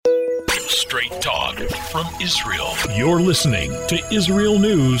Straight talk from Israel. You're listening to Israel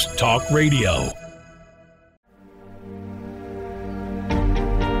News Talk Radio.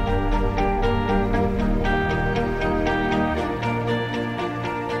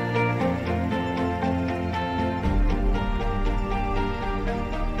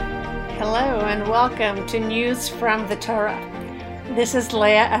 Hello and welcome to News from the Torah. This is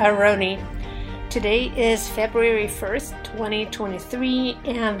Leah Aharoni. Today is February 1st, 2023,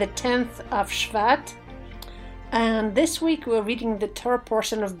 and the 10th of Shvat. And this week we're reading the Torah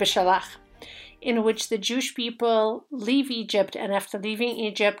portion of Beshalach, in which the Jewish people leave Egypt, and after leaving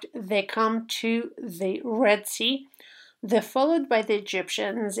Egypt, they come to the Red Sea. They're followed by the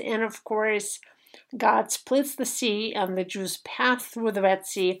Egyptians, and of course, God splits the sea, and the Jews pass through the Red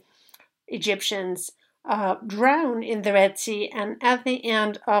Sea. Egyptians drown in the Red Sea, and at the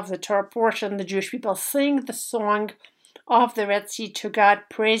end of the Torah portion, the Jewish people sing the song of the Red Sea to God,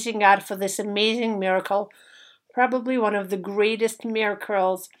 praising God for this amazing miracle, probably one of the greatest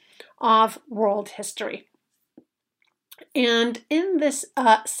miracles of world history. And in this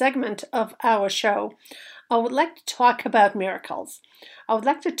segment of our show, I would like to talk about miracles. I would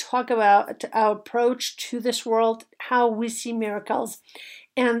like to talk about our approach to this world, how we see miracles.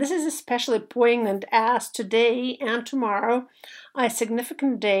 And this is especially poignant as today and tomorrow are two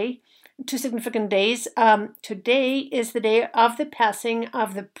significant days. Today is the day of the passing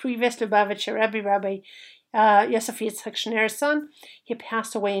of the previous Lubavitcher Rebbe, Rabbi Yosef Yitzchak Schneerson. He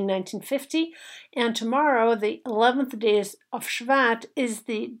passed away in 1950. And tomorrow, the 11th day of Shvat, is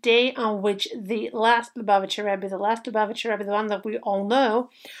the day on which the last Lubavitcher Rebbe, the one that we all know,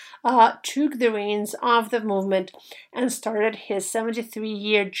 took the reins of the movement and started his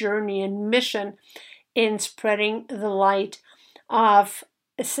 73-year journey and mission in spreading the light of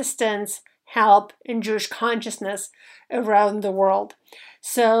assistance, help, and Jewish consciousness around the world.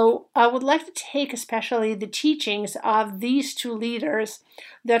 So I would like to take especially the teachings of these two leaders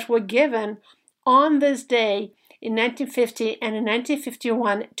that were given on this day in 1950 and in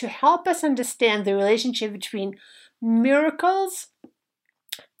 1951 to help us understand the relationship between miracles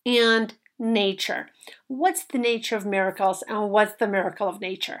and nature. What's the nature of miracles and what's the miracle of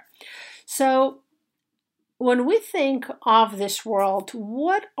nature? So when we think of this world,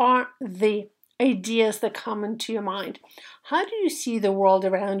 what are the ideas that come into your mind? How do you see the world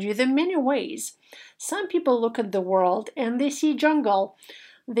around you? There are many ways. Some people look at the world and they see jungle.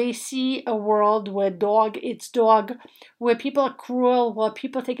 They see a world where dog eats dog, where people are cruel, where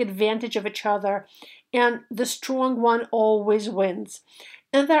people take advantage of each other, and the strong one always wins.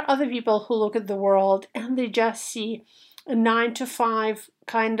 And there are other people who look at the world and they just see a 9-to-5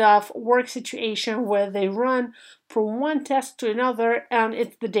 kind of work situation where they run from one task to another and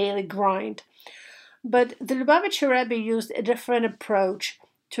it's the daily grind. But the Lubavitcher Rebbe used a different approach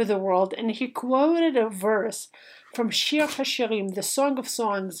to the world, and he quoted a verse from Shir HaShirim, the Song of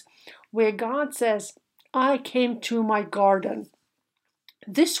Songs, where God says, "I came to my garden."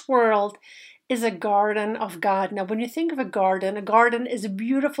 This world is a garden of God. Now, when you think of a garden is a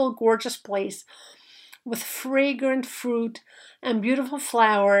beautiful, gorgeous place with fragrant fruit and beautiful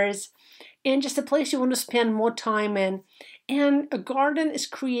flowers, and just a place you want to spend more time in. And a garden is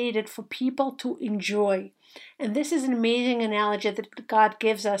created for people to enjoy. And this is an amazing analogy that God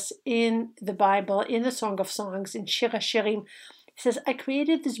gives us in the Bible, in the Song of Songs, in Shir HaShirim. He says, "I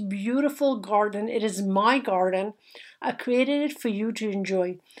created this beautiful garden. It is my garden. I created it for you to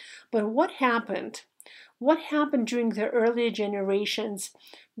enjoy." But what happened? What happened during the earlier generations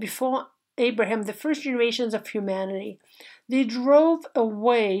before Abraham, the first generations of humanity? They drove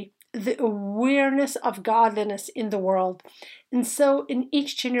away the awareness of godliness in the world. And so in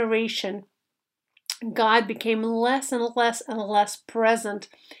each generation, God became less and less and less present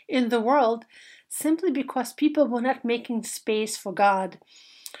in the world simply because people were not making space for God.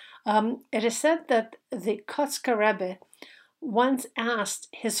 It is said that the Kotzker Rebbe once asked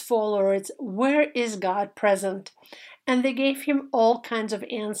his followers, "Where is God present?" And they gave him all kinds of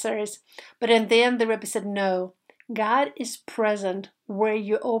answers. But in the end, the Rebbe said, "No, God is present where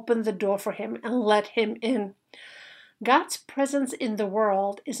you open the door for him and let him in." God's presence in the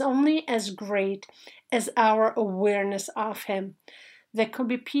world is only as great as our awareness of him. There could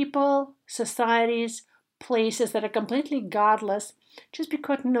be people, societies, places that are completely godless just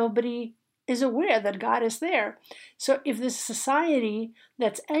because nobody is aware that God is there. So if there's a society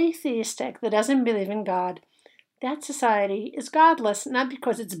that's atheistic, that doesn't believe in God, that society is godless, not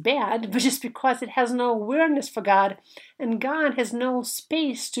because it's bad, but just because it has no awareness for God, and God has no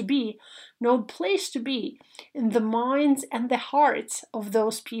space to be, no place to be in the minds and the hearts of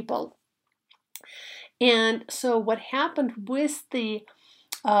those people. And so what happened with the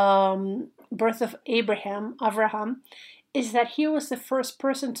birth of Abraham, is that he was the first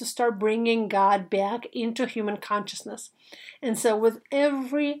person to start bringing God back into human consciousness. And so with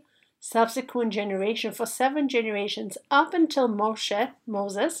every subsequent generation, for 7 generations, up until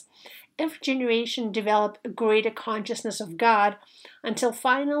Moses, every generation developed a greater consciousness of God, until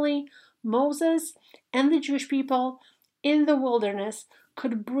finally Moses and the Jewish people in the wilderness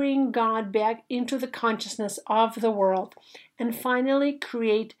could bring God back into the consciousness of the world and finally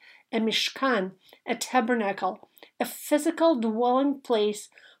create a Mishkan, a tabernacle, a physical dwelling place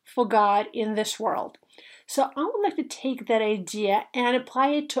for God in this world. So I would like to take that idea and apply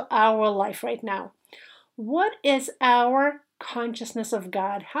it to our life right now. What is our consciousness of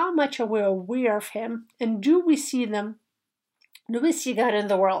God? How much are we aware of Him? And do we see God in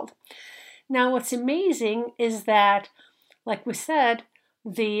the world? Now, what's amazing is that, like we said,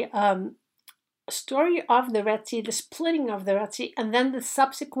 the story of the Red Sea, the splitting of the Red Sea, and then the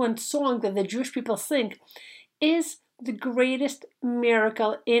subsequent song that the Jewish people sing is the greatest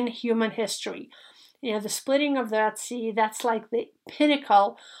miracle in human history. You know, the splitting of the Red Sea, that's like the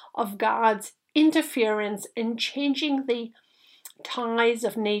pinnacle of God's interference in changing the tides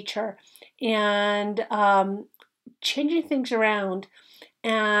of nature and changing things around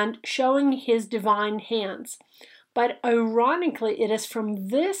and showing His divine hands. But ironically, it is from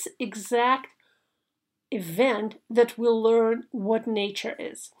this exact event that we'll learn what nature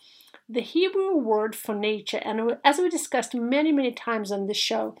is. The Hebrew word for nature, and as we discussed many, many times on this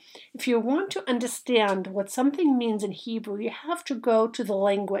show, if you want to understand what something means in Hebrew, you have to go to the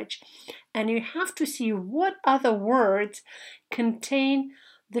language and you have to see what other words contain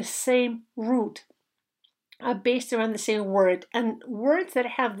the same root, are based around the same word. And words that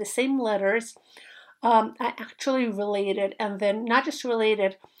have the same letters are actually related, and they're not just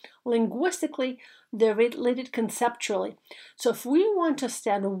related linguistically, they're related conceptually. So if we want to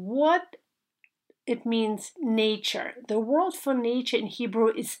understand what it means, nature, the word for nature in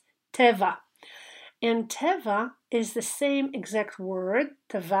Hebrew is teva. And teva is the same exact word,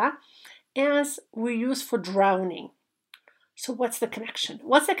 teva, as we use for drowning. So what's the connection?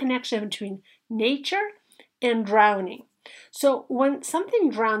 What's the connection between nature and drowning? So when something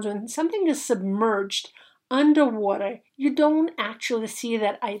drowns, when something is submerged underwater, you don't actually see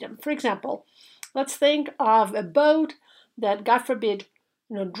that item. For example, let's think of a boat that, God forbid,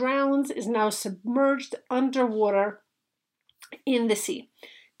 drowns, is now submerged underwater in the sea.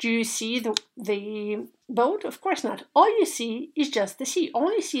 Do you see the boat? Of course not. All you see is just the sea.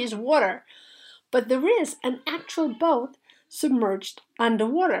 All you see is water. But there is an actual boat submerged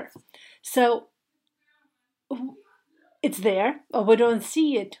underwater. So it's there, but we don't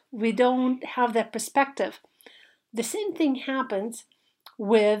see it. We don't have that perspective. The same thing happens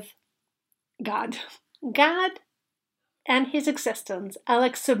with God. God and His existence are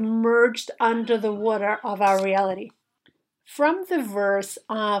like submerged under the water of our reality. From the verse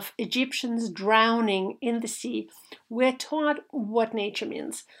of Egyptians drowning in the sea, we're taught what nature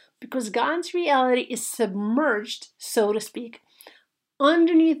means, because God's reality is submerged, so to speak,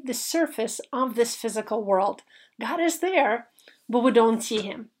 underneath the surface of this physical world. God is there, but we don't see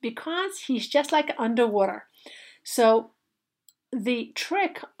Him because He's just like underwater. So the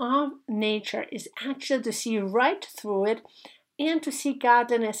trick of nature is actually to see right through it and to see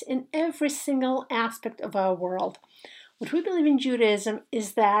godliness in every single aspect of our world. What we believe in Judaism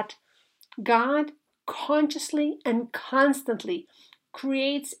is that God consciously and constantly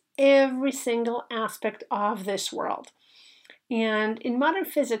creates every single aspect of this world. And in modern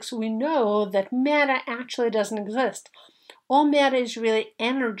physics, we know that matter actually doesn't exist. All matter is really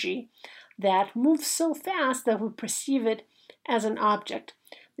energy that moves so fast that we perceive it as an object.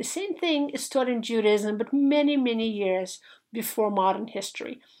 The same thing is taught in Judaism, but many, many years before modern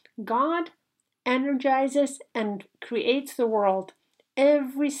history. God energizes and creates the world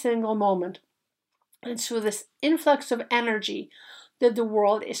every single moment. And through this influx of energy that the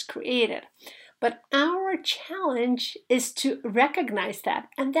world is created. But our challenge is to recognize that,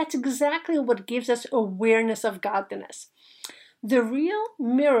 and that's exactly what gives us awareness of godliness. The real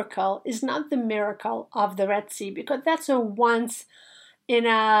miracle is not the miracle of the Red Sea, because that's a once in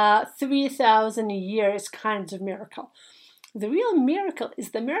a 3,000 years kind of miracle. The real miracle is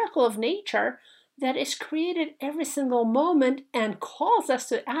the miracle of nature that is created every single moment and calls us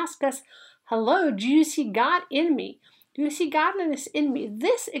to ask us, hello, do you see God in me? Do you see godliness in me?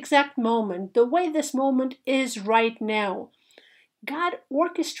 This exact moment, the way this moment is right now. God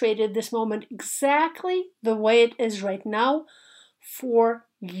orchestrated this moment exactly the way it is right now for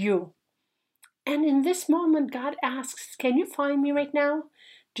you. And in this moment, God asks, can you find me right now?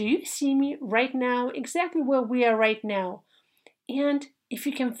 Do you see me right now, exactly where we are right now? And If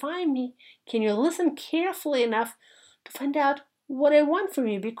you can find me, can you listen carefully enough to find out what I want from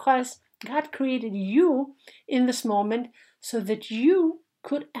you? Because God created you in this moment so that you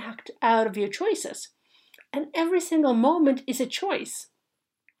could act out of your choices. And every single moment is a choice.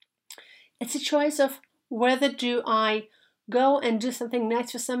 It's a choice of whether do I go and do something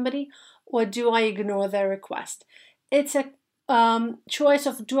nice for somebody or do I ignore their request. It's a choice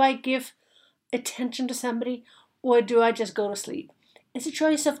of do I give attention to somebody or do I just go to sleep. It's a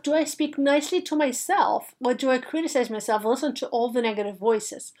choice of do I speak nicely to myself or do I criticize myself, listen to all the negative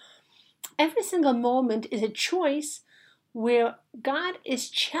voices. Every single moment is a choice where God is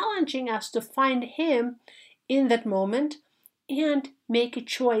challenging us to find Him in that moment and make a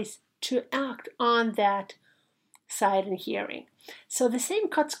choice to act on that sight and hearing. So the same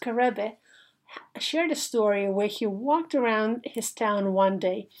Kotzker Rebbe shared a story where he walked around his town one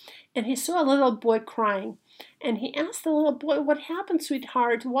day and he saw a little boy crying. And he asked the little boy, "What happened,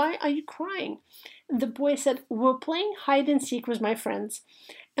 sweetheart? Why are you crying?" And the boy said, "We're playing hide and seek with my friends,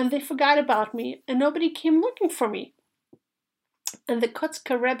 and they forgot about me, and nobody came looking for me." And the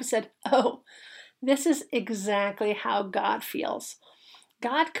Kotzker Rebbe said, "Oh, this is exactly how God feels.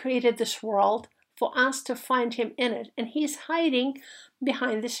 God created this world for us to find Him in it, and He's hiding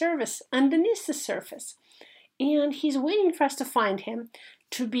behind the surface, underneath the surface. And He's waiting for us to find Him,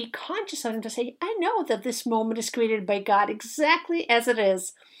 to be conscious of Him, to say, I know that this moment is created by God exactly as it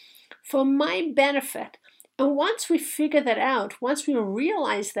is, for my benefit. And once we figure that out, once we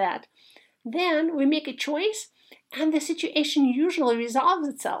realize that, then we make a choice and the situation usually resolves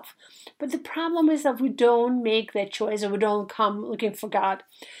itself. But the problem is that we don't make that choice or we don't come looking for God.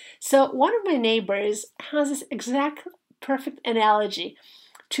 So one of my neighbors has this exact perfect analogy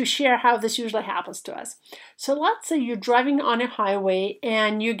to share how this usually happens to us. So let's say you're driving on a highway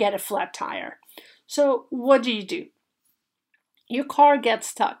and you get a flat tire. So what do? Your car gets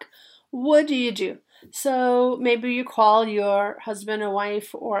stuck. What do? So maybe you call your husband or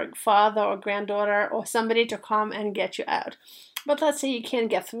wife or father or granddaughter or somebody to come and get you out. But let's say you can't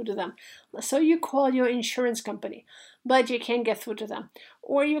get through to them. So you call your insurance company, but you can't get through to them.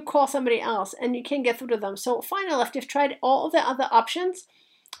 Or you call somebody else and you can't get through to them. So finally, after you've tried all the other options,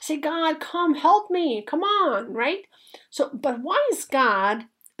 say, God, come help me. Come on, right? So, but why is God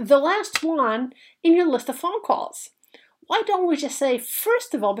the last one in your list of phone calls? Why don't we just say,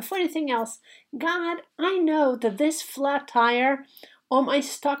 first of all, before anything else, God, I know that this flat tire on my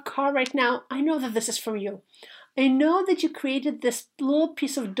stuck car right now, I know that this is from you. I know that you created this little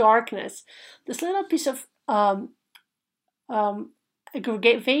piece of darkness, this little piece of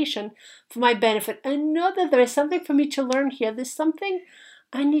aggravation for my benefit. I know that there is something for me to learn here. There's something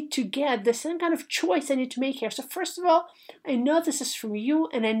I need to get. There's some kind of choice I need to make here. So first of all, I know this is from you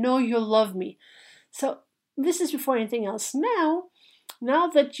and I know you love me. So this is before anything else. Now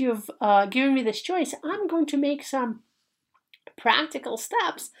that you've given me this choice, I'm going to make some practical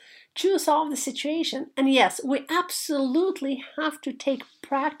steps to solve the situation. And yes, we absolutely have to take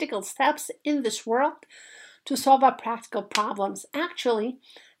practical steps in this world to solve our practical problems. Actually,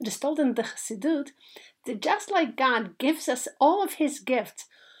 it is told in the Chassidut that just like God gives us all of His gifts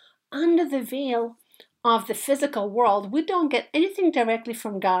under the veil of the physical world, we don't get anything directly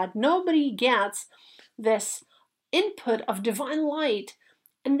from God. Nobody gets this input of divine light,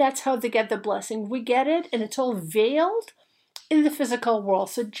 and that's how they get the blessing. We get it, and it's all veiled in the physical world.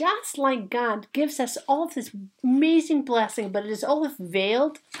 So just like God gives us all of this amazing blessing, but it is all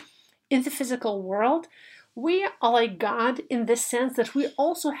veiled in the physical world, we are like God in the sense that we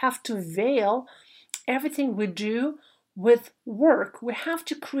also have to veil everything we do with work. We have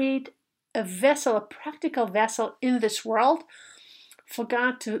to create a vessel, a practical vessel in this world for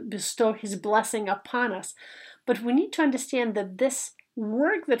God to bestow His blessing upon us. But we need to understand that this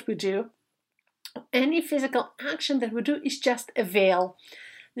work that we do, any physical action that we do, is just a veil.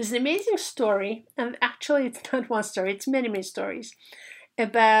 There's an amazing story, and actually it's not one story, it's many, many stories,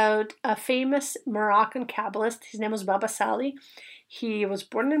 about a famous Moroccan Kabbalist. His name was Baba Sali. He was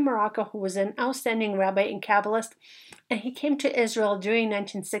born in Morocco, who was an outstanding rabbi and Kabbalist, and he came to Israel during the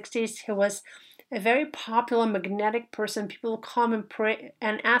 1960s. He was a very popular, magnetic person. People would come and pray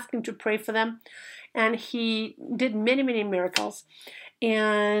and ask him to pray for them, and he did many, many miracles.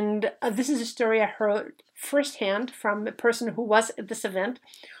 And this is a story I heard firsthand from a person who was at this event,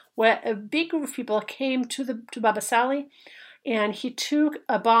 where a big group of people came to Baba Sali, and he took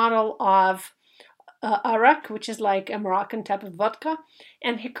a bottle of arak, which is like a Moroccan type of vodka,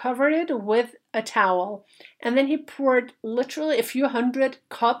 and he covered it with a towel. And then he poured literally a few hundred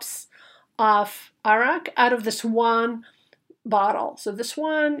cups of arak out of this one bottle. So this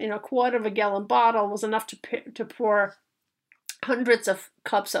one, quarter of a gallon bottle was enough to pour hundreds of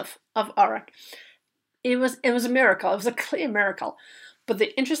cups of arak. It was a miracle. It was a clear miracle. But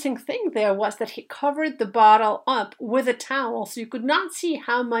the interesting thing there was that he covered the bottle up with a towel, so you could not see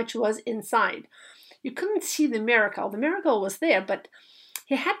how much was inside. You couldn't see the miracle. The miracle was there, but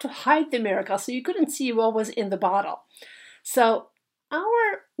he had to hide the miracle, so you couldn't see what was in the bottle. So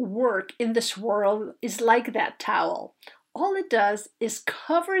our work in this world is like that towel. All it does is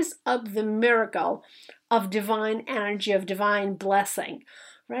covers up the miracle of divine energy, of divine blessing,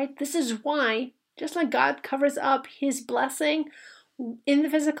 right? This is why, just like God covers up his blessing in the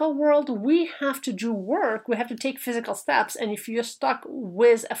physical world, we have to do work. We have to take physical steps. And if you're stuck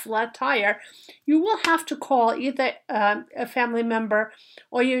with a flat tire, you will have to call either a family member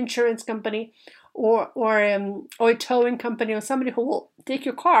or your insurance company or a towing company or somebody who will take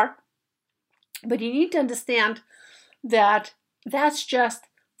your car. But you need to understand that that's just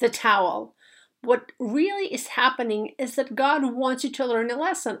the towel. What really is happening is that God wants you to learn a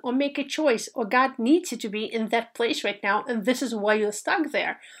lesson or make a choice, or God needs you to be in that place right now, and this is why you're stuck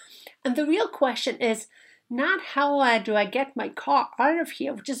there. And the real question is not how do I get my car out of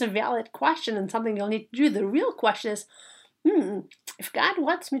here, which is a valid question and something you'll need to do. The real question is, if God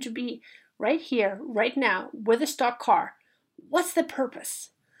wants me to be right here, right now, with a stock car, what's the purpose?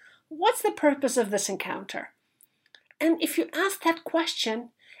 What's the purpose of this encounter? And if you ask that question,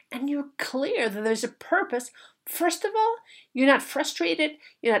 and you're clear that there's a purpose, first of all, you're not frustrated,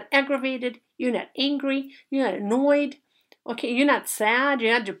 you're not aggravated, you're not angry, you're not annoyed, okay, you're not sad,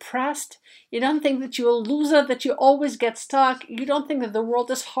 you're not depressed, you don't think that you're a loser, that you always get stuck, you don't think that the world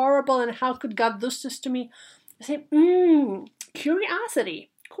is horrible and how could God do this to me? You say,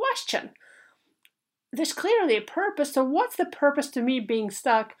 curiosity, question. There's clearly a purpose, so what's the purpose to me being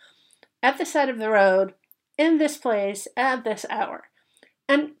stuck at the side of the road, in this place, at this hour?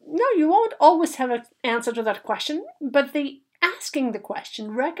 And no, you won't always have an answer to that question, but asking the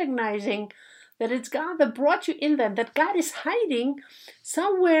question, recognizing that it's God that brought you in there, that God is hiding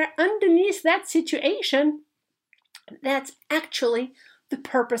somewhere underneath that situation, that's actually the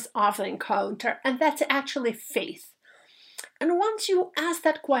purpose of the encounter, and that's actually faith. And once you ask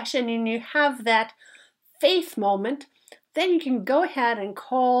that question and you have that faith moment, then you can go ahead and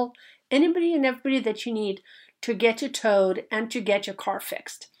call anybody and everybody that you need to get you towed and to get your car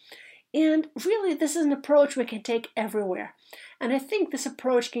fixed. And really, this is an approach we can take everywhere. And I think this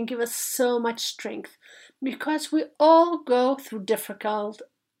approach can give us so much strength because we all go through difficult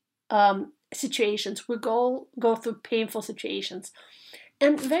situations. We go through painful situations.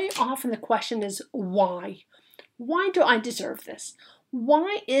 And very often the question is, why? Why do I deserve this?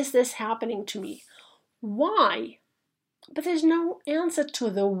 Why is this happening to me? Why? But there's no answer to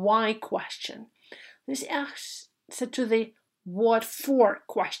the why question. There's answer to the what for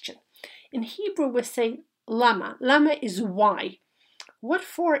question. In Hebrew, we say lama. Lama is why. What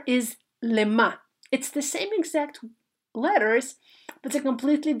for is lema. It's the same exact letters, but a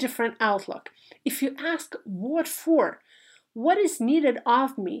completely different outlook. If you ask what for, what is needed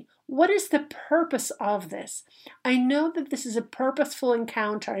of me? What is the purpose of this? I know that this is a purposeful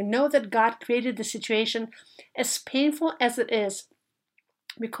encounter. I know that God created the situation as painful as it is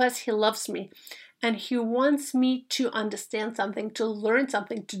because He loves me. And He wants me to understand something, to learn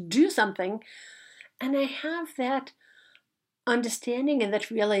something, to do something. And I have that understanding and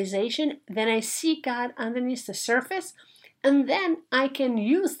that realization. Then I see God underneath the surface. And then I can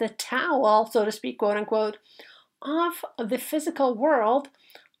use the towel, so to speak, quote unquote, of the physical world,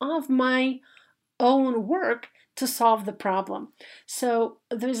 of my own work to solve the problem. So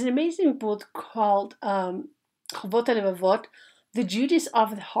there's an amazing book called Chovot HaLevavot, The Duties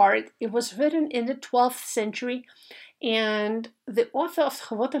of the Heart. It was written in the 12th century, and the author of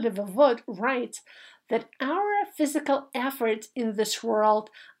Chovot HaLevavot writes that our physical efforts in this world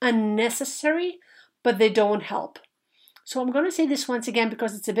are necessary, but they don't help. So I'm going to say this once again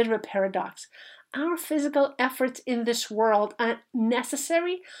because it's a bit of a paradox. Our physical efforts in this world are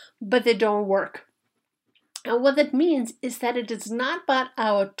necessary, but they don't work. And what that means is that it is not about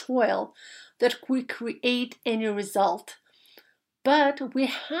our toil that we create any result. But we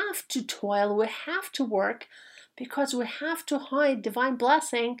have to toil, we have to work, because we have to hide divine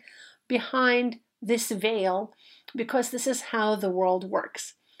blessing behind this veil, because this is how the world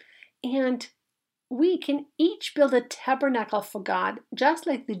works. And we can each build a tabernacle for God, just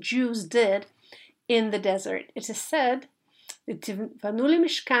like the Jews did in the desert. It is said,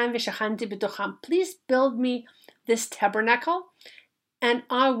 please build me this tabernacle, and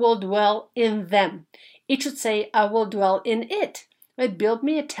I will dwell in them. It should say, I will dwell in it. Right? Build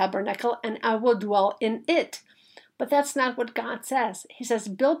me a tabernacle, and I will dwell in it. But that's not what God says. He says,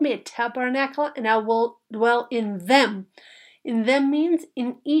 build me a tabernacle, and I will dwell in them. In them means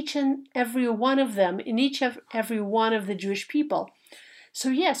in each and every one of them, in each of every one of the Jewish people. So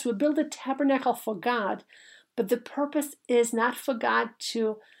yes, we build a tabernacle for God, but the purpose is not for God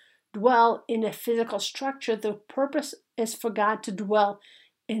to dwell in a physical structure. The purpose is for God to dwell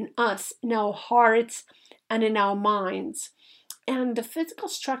in us, in our hearts, and in our minds. And the physical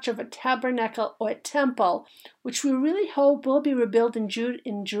structure of a tabernacle or a temple, which we really hope will be rebuilt in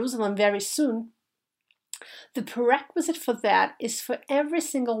Jerusalem very soon, the prerequisite for that is for every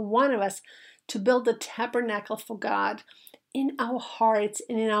single one of us to build a tabernacle for God in our hearts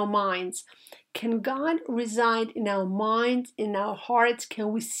and in our minds. Can God reside in our minds, in our hearts?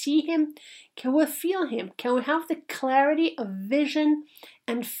 Can we see Him? Can we feel Him? Can we have the clarity of vision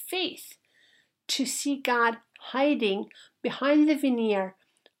and faith to see God hiding behind the veneer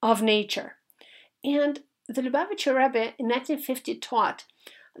of nature? And the Lubavitcher Rebbe in 1950 taught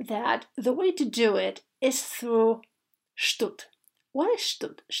that the way to do it is through shtut. What is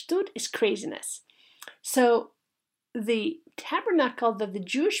shtut? Shtut is craziness. So the tabernacle that the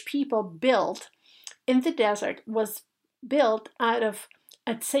Jewish people built in the desert was built out of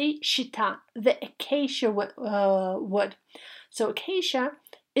atzei shita, the acacia wood. So acacia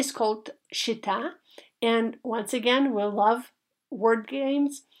is called shita, and once again, we love word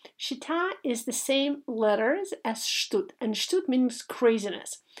games. Shita is the same letters as shtut, and shtut means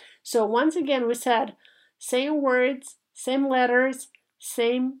craziness. So once again, we said same words, same letters,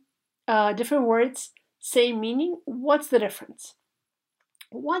 same different words, same meaning. What's the difference?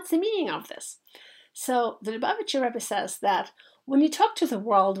 What's the meaning of this? So the Lubavitcher Rebbe says that when you talk to the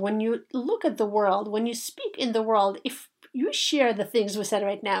world, when you look at the world, when you speak in the world, if you share the things we said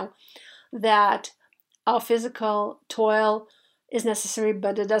right now, that our physical toil is necessary,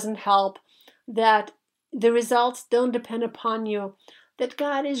 but it doesn't help, that the results don't depend upon you, that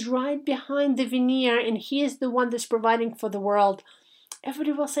God is right behind the veneer and He is the one that's providing for the world,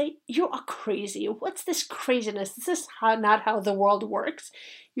 everybody will say, you are crazy. What's this craziness? This is not how the world works.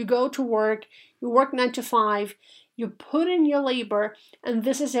 You go to work, you work 9 to 5, you put in your labor, and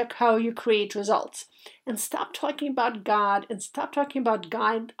this is how you create results. And stop talking about God, and stop talking about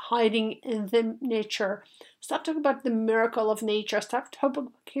God hiding in the nature. Stop talking about the miracle of nature. Stop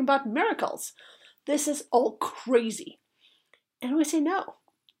talking about miracles. This is all crazy. And we say, no.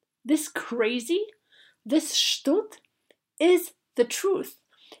 This crazy, this shtut, is the truth.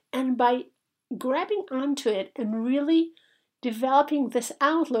 And by grabbing onto it and really developing this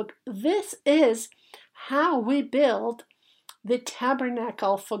outlook, this is how we build the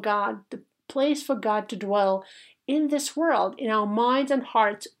tabernacle for God, the place for God to dwell in this world, in our minds and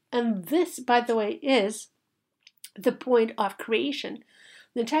hearts. And this, by the way, is the point of creation.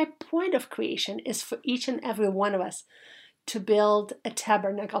 The entire point of creation is for each and every one of us to build a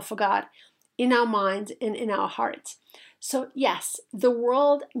tabernacle for God in our minds and in our hearts. So yes, the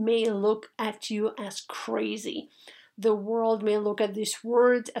world may look at you as crazy. The world may look at these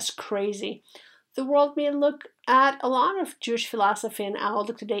words as crazy. The world may look at a lot of Jewish philosophy and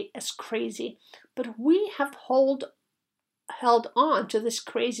outlook today as crazy. But we have held on to this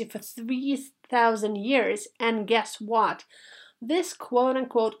crazy for 3,000 years. And guess what? This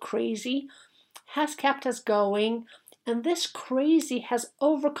quote-unquote crazy has kept us going. And this crazy has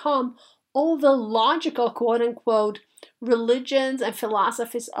overcome all the logical, quote-unquote, religions and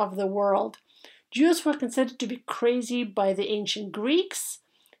philosophies of the world. Jews were considered to be crazy by the ancient Greeks,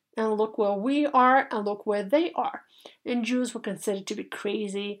 and look where we are, and look where they are. And Jews were considered to be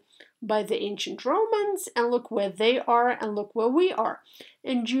crazy by the ancient Romans, and look where they are, and look where we are.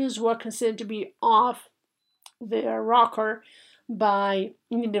 And Jews were considered to be off their rocker by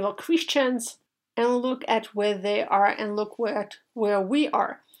medieval Christians, and look at where they are, and look where we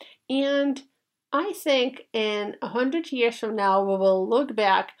are. And I think in 100 years from now, we will look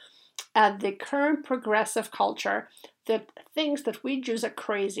back at the current progressive culture that thinks that we Jews are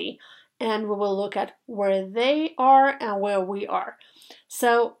crazy, and we will look at where they are and where we are.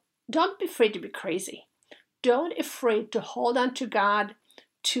 So don't be afraid to be crazy. Don't be afraid to hold on to God,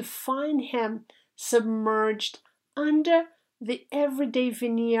 to find Him submerged under the everyday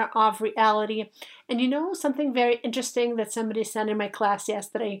veneer of reality. And you know something very interesting that somebody said in my class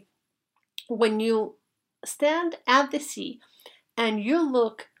yesterday? When you stand at the sea and you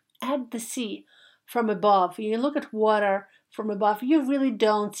look at the sea from above, you look at water from above, you really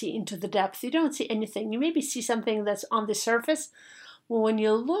don't see into the depth. You don't see anything. You maybe see something that's on the surface. Well, when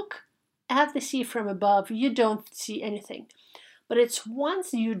you look at the sea from above, you don't see anything. But it's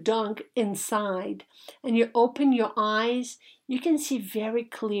once you dunk inside and you open your eyes, you can see very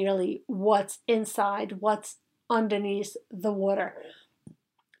clearly what's inside, what's underneath the water.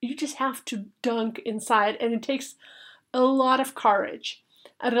 You just have to dunk inside, and it takes a lot of courage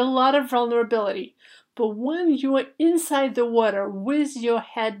and a lot of vulnerability. But when you are inside the water with your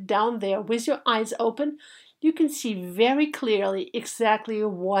head down there, with your eyes open, you can see very clearly exactly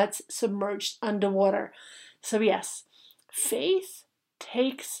what's submerged underwater. So yes, faith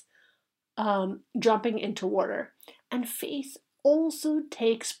takes jumping into water. And faith also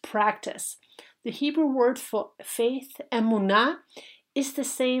takes practice. The Hebrew word for faith, emunah, is the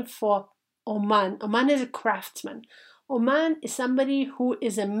same for oman. Oman is a craftsman. Oman is somebody who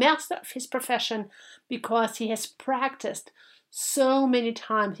is a master of his profession because he has practiced so many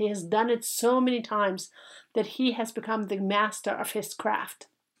times. He has done it so many times that he has become the master of his craft.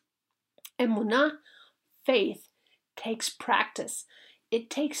 Emunah, faith, takes practice. It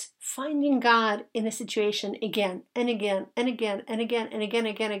takes finding God in a situation again and again and again and again and again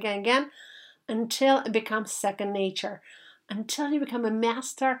and again and again until it becomes second nature, until you become a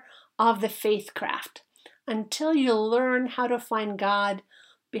master of the faith craft, until you learn how to find God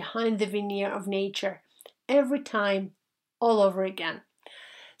behind the veneer of nature every time, all over again.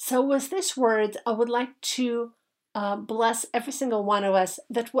 So with these words, I would like to bless every single one of us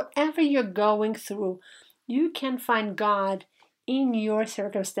that whatever you're going through, you can find God in your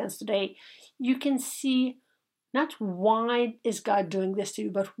circumstance today. You can see not why is God doing this to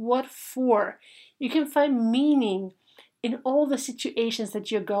you, but what for. You can find meaning in all the situations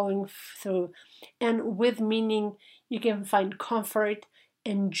that you're going through. And with meaning, you can find comfort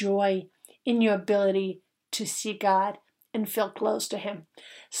and joy in your ability to see God and feel close to Him.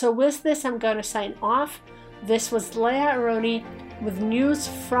 So with this, I'm going to sign off. This was Leah Aroni with news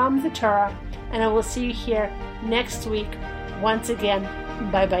from the Torah, and I will see you here next week. Once again,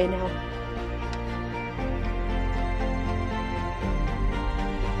 bye-bye now.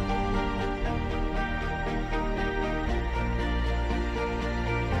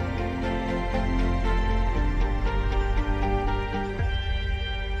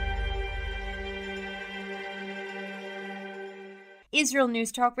 Israel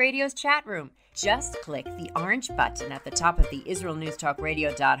News Talk Radio's chat room. Just click the orange button at the top of the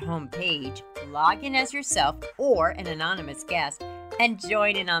IsraelNewsTalkRadio.home page, log in as yourself or an anonymous guest, and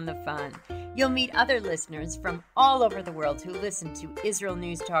join in on the fun. You'll meet other listeners from all over the world who listen to Israel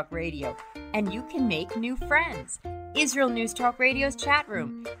News Talk Radio, and you can make new friends. Israel News Talk Radio's chat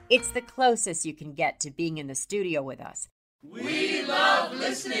room. It's the closest you can get to being in the studio with us. We love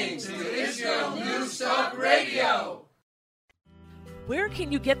listening to Israel News Talk Radio. Where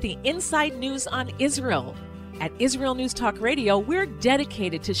can you get the inside news on Israel? At Israel News Talk Radio, we're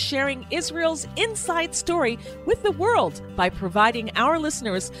dedicated to sharing Israel's inside story with the world by providing our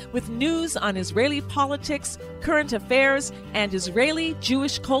listeners with news on Israeli politics, current affairs, and Israeli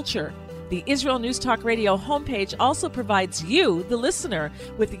Jewish culture. The Israel News Talk Radio homepage also provides you, the listener,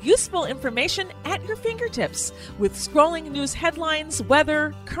 with useful information at your fingertips, with scrolling news headlines,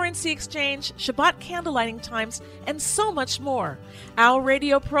 weather, currency exchange, Shabbat candlelighting times, and so much more. Our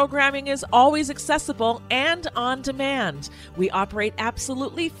radio programming is always accessible and on demand. We operate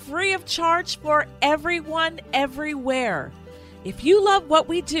absolutely free of charge for everyone, everywhere. If you love what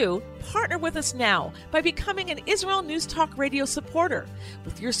we do, partner with us now by becoming an Israel News Talk Radio supporter.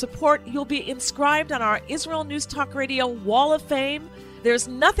 With your support, you'll be inscribed on our Israel News Talk Radio Wall of Fame. There's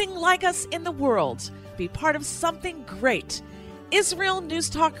nothing like us in the world. Be part of something great. Israel News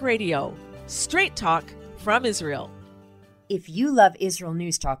Talk Radio. Straight talk from Israel. If you love Israel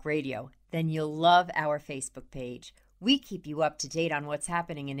News Talk Radio, then you'll love our Facebook page. We keep you up to date on what's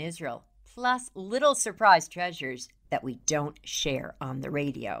happening in Israel, plus little surprise treasures that we don't share on the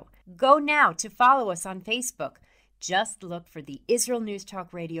radio. Go now to follow us on Facebook. Just look for the Israel News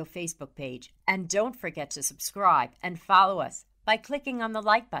Talk Radio Facebook page, and don't forget to subscribe and follow us by clicking on the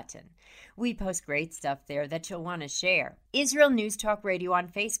like button. We post great stuff there that you'll want to share. Israel News Talk Radio on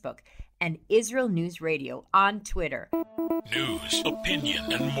Facebook and Israel News Radio on Twitter. News, opinion,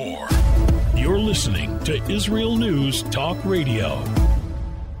 and more. You're listening to Israel News Talk Radio.